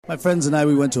My friends and I,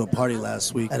 we went to a party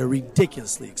last week at a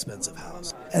ridiculously expensive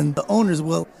house. And the owners,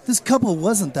 well, this couple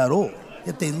wasn't that old,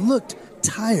 yet they looked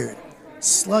tired,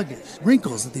 sluggish,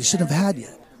 wrinkles that they shouldn't have had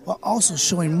yet, while also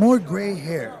showing more gray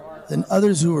hair than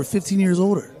others who were 15 years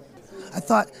older. I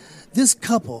thought, this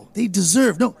couple, they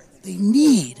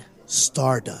need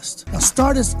Stardust. Now,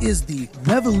 Stardust is the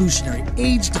revolutionary,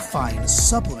 age-defying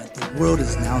supplement the world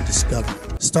is now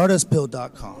discovering.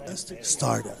 StardustPill.com.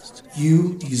 Stardust.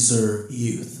 You deserve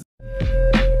youth.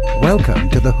 Welcome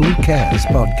to the Who Cares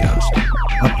podcast,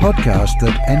 a podcast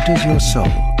that enters your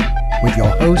soul with your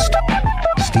host,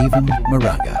 Stephen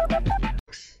Moraga.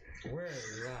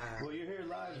 Well, you're here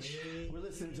live. We're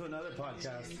listening to another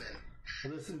podcast.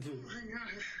 We're listening to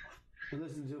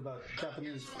about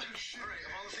Japanese. All right,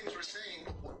 of all the things we're saying,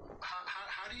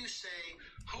 how do you say,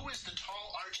 who is the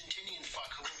tall Argentinian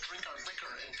fuck who will drink our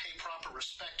liquor and pay proper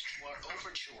respect to our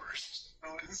overtures?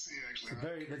 Oh, I didn't see it,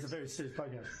 actually. That's a very serious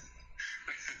podcast.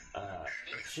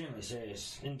 Extremely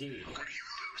serious, indeed.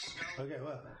 Okay,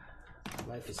 well,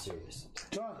 Life is serious.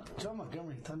 John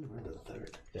Montgomery Thunderbird III.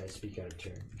 Did I speak out of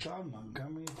turn? John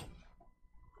Montgomery.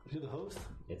 You're the host?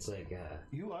 It's like,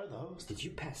 You are the host. did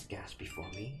you pass gas before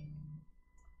me?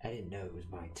 I didn't know it was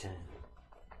my turn.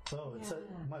 Oh,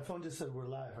 my phone just said we're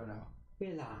live right now.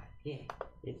 We're live, yeah.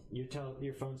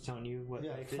 Your phone's telling you what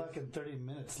Yeah, life is? fucking 30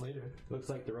 minutes later. Looks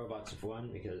like the robots have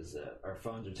won because our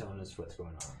phones are telling us what's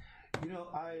going on. You know,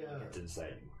 I don't get to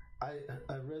decide anymore.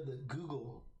 I read that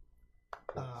Google.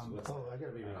 What's I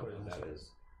gotta be I don't know recording what this. that is.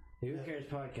 Who Cares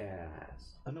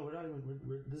Podcast. No, we're not even.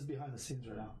 This is behind the scenes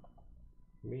right now.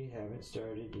 We haven't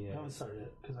started yet. I haven't started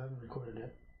yet because I haven't recorded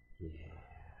yet. Yeah.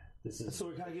 This is. So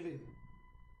we're kind of giving.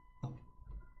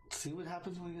 See what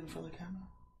happens when we get in front of the camera?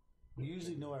 We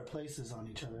usually know our places on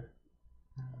each other.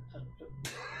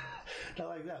 Not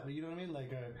like that, but you know what I mean?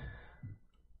 Like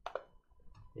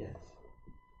Yes.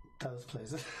 those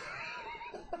places.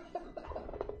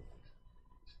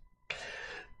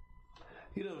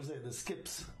 You know what I'm saying? The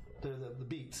skips, the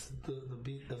beats, the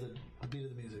beat of the beat of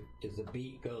the music. Because the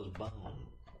beat goes boom.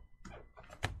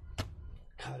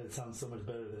 God, it sounds so much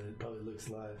better than it probably looks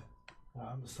live. I'm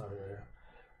gonna start right here.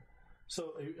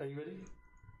 So, are you ready?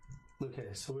 Okay,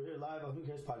 so we're here live on Who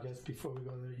Cares Podcast. Before we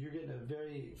go there, you're getting a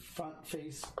very front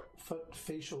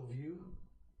facial view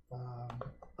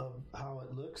of how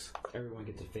it looks. Everyone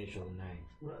gets a facial tonight.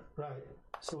 Right.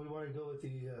 So we want to go with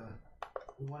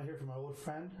we want to hear from our old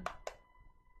friend,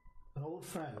 an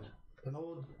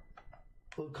old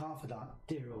confidant.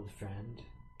 Dear old friend.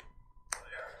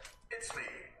 It's me,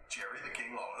 Jerry the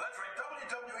King Lawler. That's right,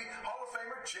 WWE Hall of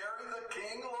Famer Jerry the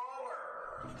King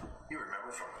Lawler. You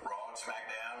remember from Raw and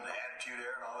SmackDown, the Attitude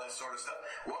Era, and all that sort of stuff.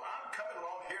 Well, I'm coming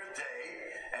along here today,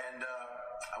 and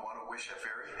I want to wish a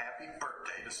very happy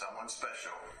birthday to someone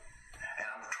special. And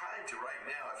I'm trying to right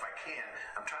now, if I can,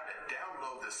 I'm trying to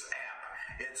download this app.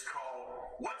 It's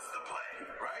called What's the Play,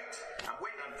 right? I'm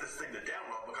waiting on this thing to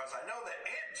download because I know that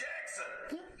Aunt Jackson,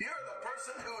 you're the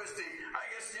person who is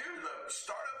you're the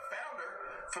startup founder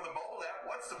for the mobile app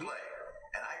What's the Play.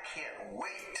 And I can't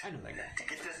wait to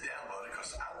get this downloaded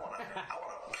because I wanna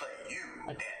play you,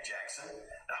 Aunt Jackson.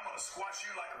 And I'm gonna squash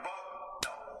you like a bug.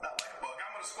 No, not like a bug.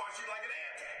 I'm gonna squash you like an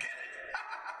ant. Get it?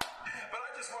 But I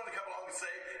just wanted to come along and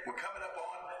say we're coming up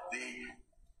on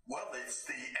it's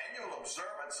the annual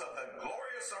observance of the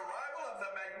glorious arrival of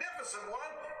the magnificent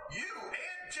one, you,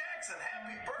 Aunt Jackson.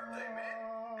 Happy birthday, man.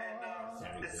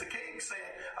 And it's the king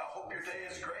saying, I hope your day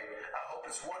is great. I hope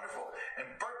it's wonderful. And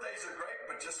birthdays are great,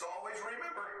 but just always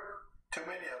remember, too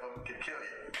many of them can kill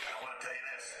you. And I want to tell you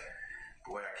this.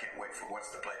 Boy, I can't wait for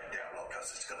What's the Play to download because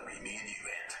it's going to be me and you,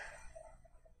 Aunt.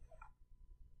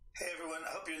 Hey everyone,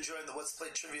 I hope you're enjoying the What's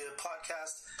Played Trivia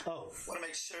podcast. Oh, Want to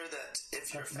make sure that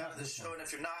if you're a fan of the show, and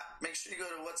if you're not, make sure you go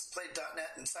to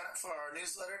what'splayed.net and sign up for our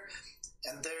newsletter,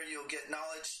 and there you'll get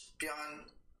knowledge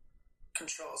beyond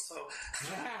control. So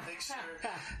make sure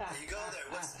that you go there,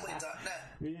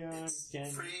 what'splayed.net.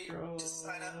 It's free. Just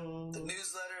sign up. The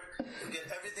newsletter, you'll get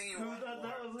everything you want.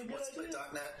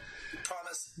 What'splayed.net.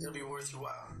 Promise it'll be worth your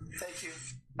while. Thank you.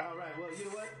 all right. Well, you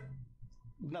know what?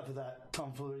 Enough of that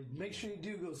tomfoolery. Make sure you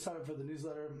do go sign up for the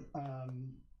newsletter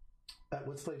at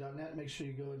what'splay.net. Make sure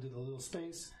you go into the little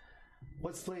space.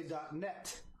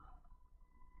 What'splay.net.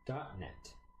 .net.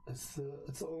 It's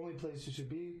the only place you should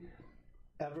be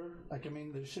ever.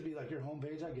 There should be like your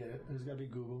homepage. I get it. There's got to be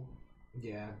Google.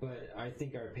 Yeah, but I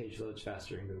think our page loads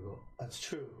faster in Google. That's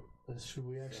true.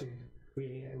 We actually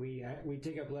we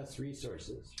take up less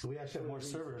resources. we actually have more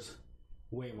servers.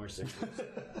 Way more servers.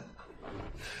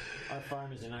 Our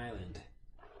farm is an island.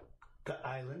 The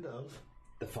island of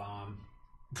The farm.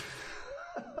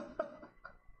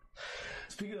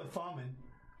 Speaking of farming,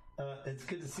 It's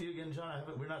good to see you again, John.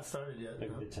 We're not started yet.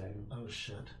 Like the title. Oh,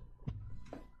 shit.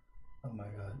 Oh, my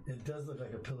God. It does look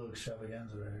like a pillow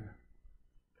extravaganza right here.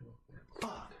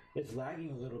 Fuck! It's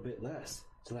lagging a little bit less.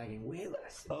 It's lagging way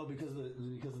less. Oh, because of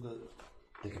the...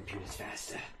 The computer's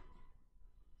faster.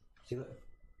 See, look.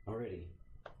 Already.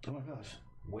 Oh, my gosh.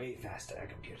 Way faster. Our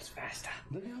computer's faster.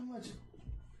 Look at how much...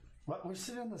 What, we're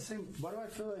sitting on the same... Why do I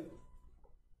feel like...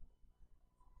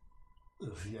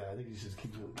 Ugh, yeah, I think you should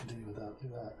continue with that. Look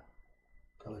at that.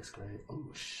 That looks great.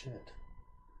 Oh, shit.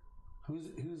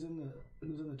 Who's in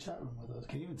the chat room with us?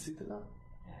 Can you even see that?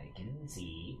 I can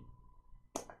see.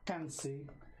 I can see.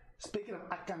 Speaking of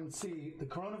I can see, the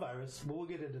coronavirus, but we'll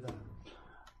get into that.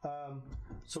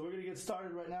 So we're going to get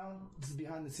started right now. This is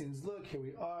behind the scenes look. Here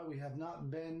we are. We have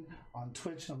not been on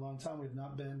Twitch in a long time. We've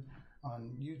not been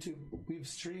on YouTube. We've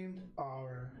streamed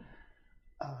our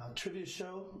trivia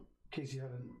show. In case you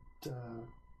haven't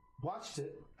watched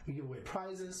it, we give away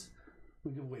prizes.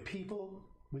 We give away people.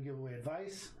 We give away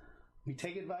advice. We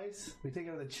take advice. We take it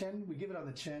on the chin. We give it on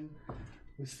the chin.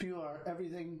 We spew our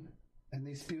everything, and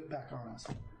they spew it back on us.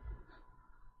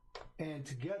 And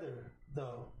together,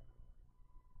 though,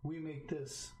 we make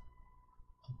this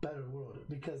a better world,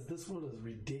 because this world is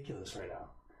ridiculous right now.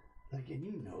 Like, and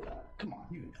you know that. Come on,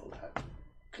 you know that.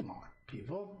 Come on,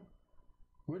 people.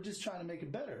 We're just trying to make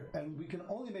it better, and we can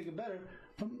only make it better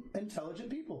from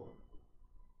intelligent people.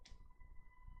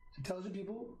 Intelligent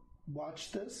people,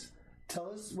 watch this, tell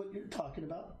us what you're talking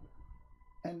about,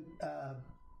 and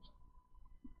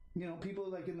people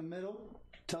like in the middle,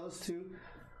 tell us too.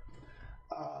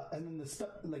 And then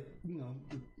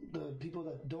the people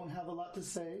that don't have a lot to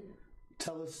say,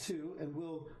 tell us too, and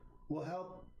we'll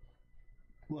help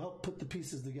put the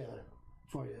pieces together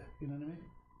for you. You know what I mean?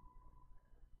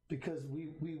 Because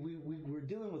we're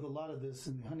dealing with a lot of this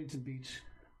in the Huntington Beach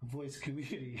voice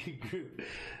community group.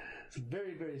 It's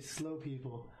very, very slow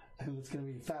people, and it's going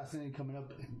to be fascinating coming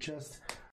up in just